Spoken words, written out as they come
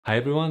Hi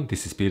everyone,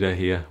 this is Peter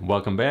here.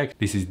 Welcome back.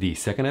 This is the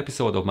second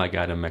episode of my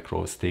guided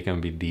macros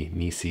taken with the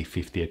NiSi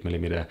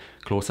 58mm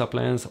close-up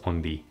lens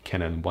on the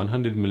Canon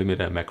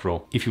 100mm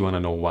macro. If you want to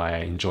know why I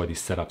enjoy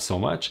this setup so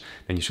much,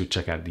 then you should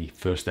check out the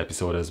first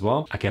episode as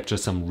well. I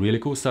captured some really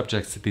cool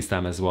subjects this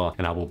time as well,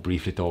 and I will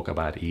briefly talk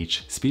about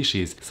each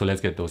species. So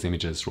let's get those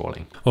images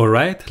rolling.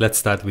 Alright, let's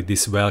start with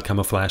this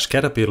well-camouflaged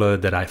caterpillar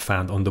that I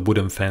found on the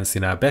wooden fence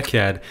in our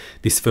backyard.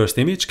 This first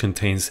image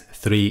contains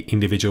 3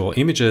 individual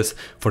images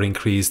for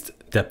increased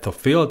depth of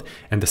field,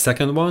 and the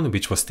second one,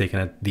 which was taken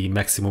at the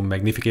maximum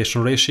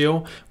magnification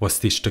ratio, was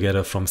stitched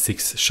together from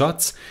 6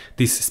 shots.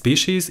 This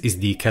species is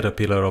the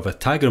caterpillar of a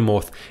tiger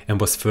moth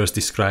and was first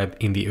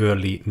described in the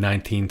early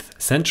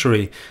 19th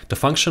century. The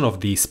function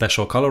of the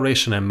special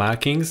coloration and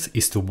markings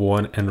is to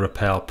warn and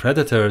repel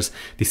predators.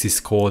 This is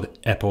called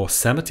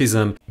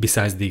aposematism.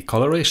 Besides the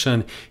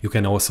coloration, you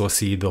can also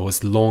see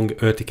those long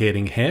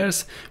urticating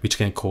hairs, which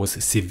can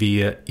cause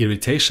severe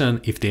irritation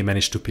if they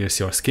manage to pierce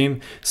your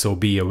skin, so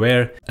be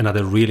aware.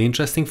 Another really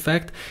interesting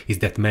fact is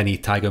that many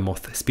tiger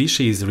moth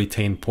species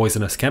retain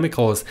poisonous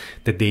chemicals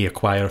that they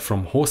acquire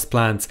from host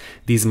plants.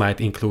 These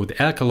might include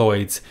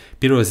alkaloids,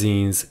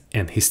 pyrozines,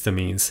 and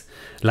histamines.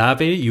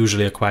 Larvae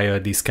usually acquire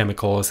these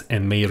chemicals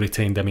and may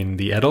retain them in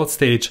the adult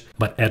stage,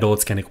 but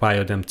adults can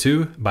acquire them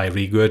too by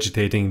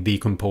regurgitating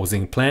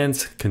decomposing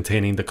plants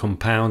containing the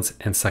compounds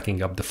and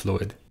sucking up the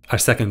fluid. Our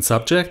second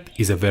subject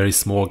is a very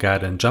small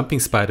garden jumping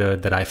spider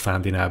that I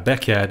found in our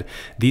backyard.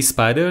 These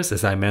spiders,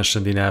 as I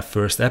mentioned in our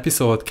first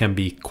episode, can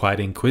be quite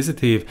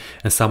inquisitive,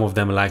 and some of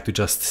them like to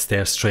just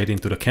stare straight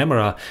into the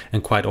camera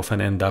and quite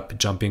often end up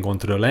jumping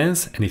onto the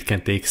lens, and it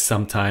can take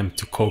some time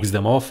to coax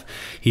them off.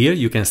 Here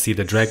you can see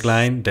the drag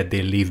line that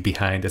they leave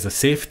behind as a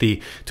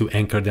safety to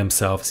anchor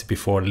themselves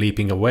before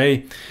leaping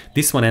away.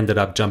 This one ended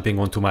up jumping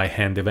onto my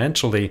hand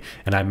eventually,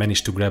 and I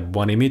managed to grab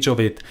one image of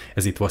it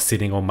as it was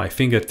sitting on my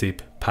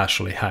fingertip,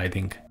 partially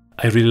hiding.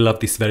 I really love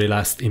this very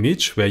last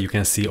image where you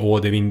can see all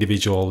the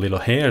individual little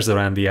hairs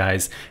around the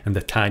eyes and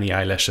the tiny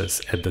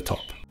eyelashes at the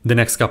top. The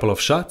next couple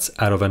of shots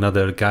are of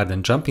another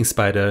garden jumping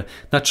spider,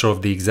 not sure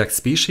of the exact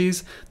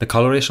species. The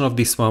coloration of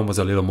this one was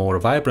a little more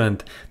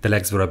vibrant, the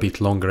legs were a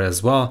bit longer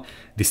as well.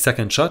 The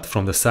second shot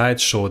from the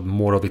side showed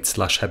more of its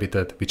slush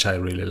habitat, which I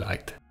really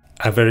liked.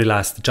 Our very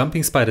last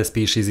jumping spider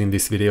species in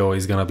this video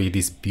is gonna be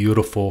this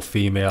beautiful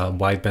female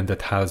white-banded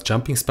house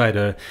jumping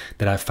spider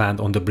that I found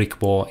on the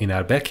brick wall in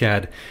our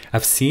backyard.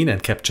 I've seen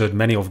and captured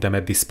many of them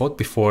at this spot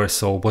before,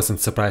 so wasn't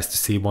surprised to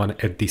see one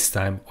at this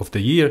time of the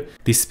year.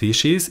 This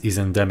species is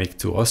endemic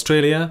to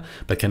Australia,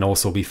 but can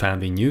also be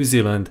found in New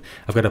Zealand.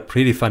 I've got a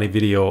pretty funny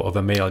video of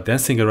a male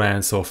dancing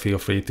around, so feel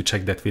free to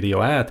check that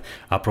video out.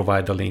 I'll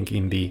provide the link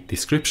in the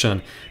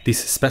description.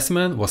 This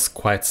specimen was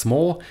quite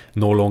small,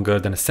 no longer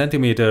than a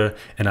centimeter,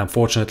 and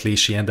unfortunately,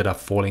 she ended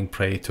up falling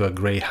prey to a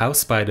grey house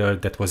spider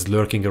that was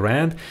lurking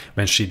around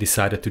when she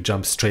decided to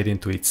jump straight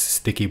into its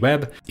sticky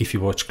web. If you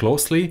watch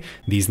closely,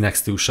 these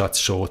next 2 shots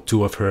show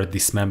 2 of her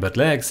dismembered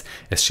legs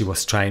as she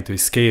was trying to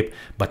escape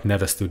but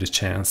never stood a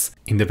chance.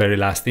 In the very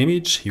last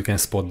image, you can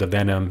spot the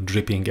venom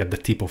dripping at the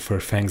tip of her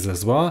fangs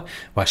as well,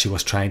 while she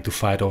was trying to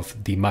fight off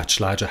the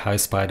much larger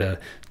house spider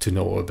to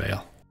no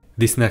avail.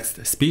 This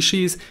next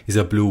species is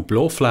a blue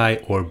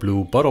blowfly or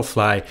blue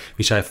butterfly,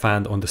 which I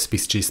found on the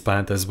Swiss cheese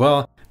plant as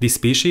well. This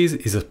species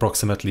is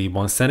approximately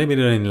 1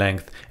 centimeter in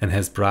length and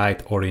has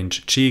bright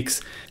orange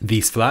cheeks.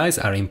 These flies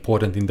are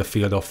important in the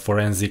field of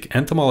forensic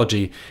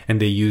entomology,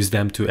 and they use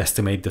them to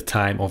estimate the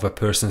time of a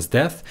person's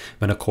death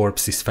when a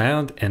corpse is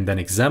found and then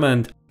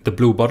examined. The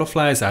blue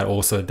butterflies are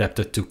also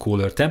adapted to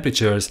cooler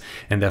temperatures,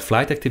 and their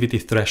flight activity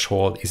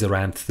threshold is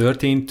around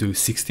 13 to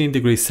 16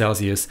 degrees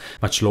Celsius,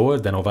 much lower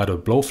than of other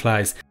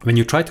blowflies. When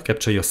you try to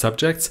capture your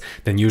subjects,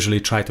 then usually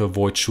try to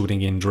avoid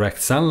shooting in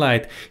direct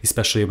sunlight,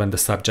 especially when the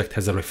subject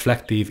has a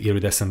reflective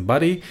iridescent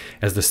body,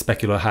 as the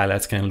specular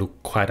highlights can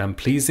look quite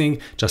unpleasing,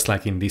 just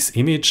like in this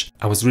image.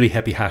 I was really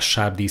happy how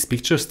sharp these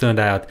pictures turned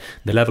out.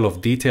 The level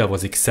of detail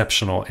was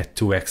exceptional at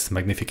 2x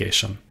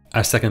magnification.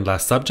 Our second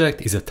last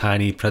subject is a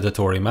tiny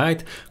predatory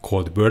mite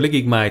called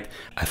whirligig mite.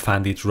 I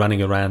found it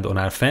running around on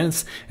our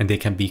fence, and they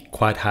can be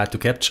quite hard to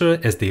capture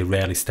as they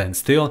rarely stand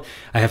still.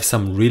 I have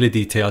some really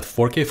detailed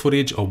 4K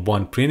footage of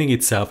one preening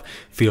itself.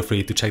 Feel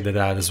free to check that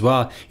out as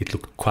well. It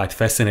looked quite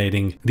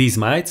fascinating. These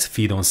mites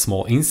feed on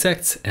small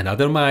insects and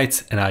other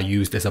mites and are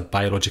used as a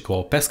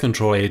biological pest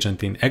control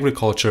agent in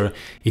agriculture.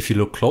 If you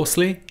look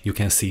closely, you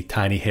can see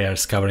tiny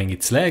hairs covering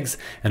its legs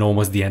and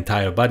almost the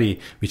entire body,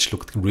 which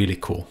looked really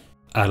cool.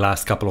 Our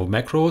last couple of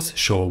macros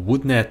show a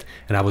wood net,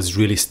 and I was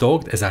really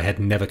stoked as I had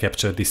never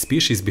captured this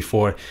species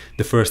before.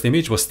 The first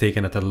image was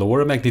taken at a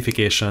lower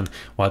magnification,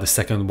 while the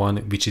second one,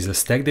 which is a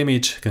stacked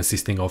image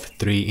consisting of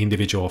 3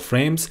 individual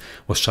frames,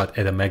 was shot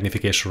at a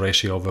magnification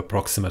ratio of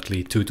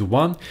approximately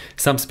 2:1.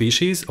 Some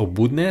species of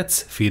wood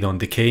nets feed on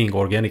decaying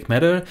organic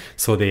matter,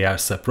 so they are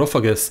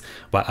saprophagous,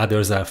 while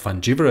others are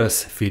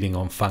fungivorous, feeding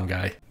on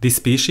fungi. This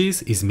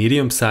species is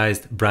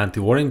medium-sized, brown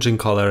to orange in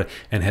color,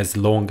 and has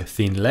long,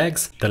 thin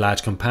legs. The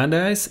large compounder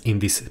eyes in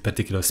this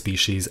particular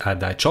species are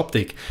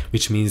dichoptic,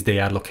 which means they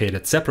are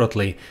located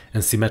separately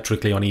and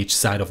symmetrically on each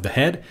side of the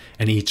head,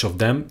 and each of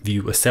them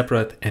view a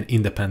separate and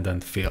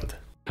independent field.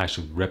 I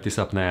should wrap this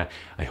up now.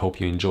 I hope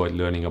you enjoyed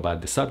learning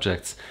about the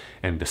subjects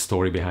and the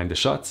story behind the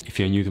shots. If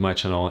you're new to my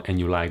channel and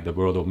you like the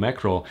world of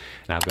macro,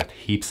 and I've got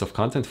heaps of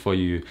content for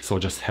you, so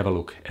just have a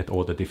look at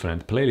all the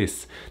different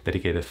playlists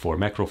dedicated for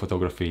macro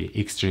photography,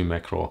 extreme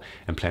macro,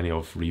 and plenty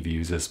of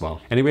reviews as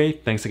well. Anyway,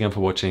 thanks again for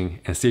watching,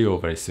 and see you all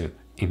very soon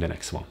in the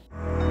next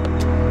one.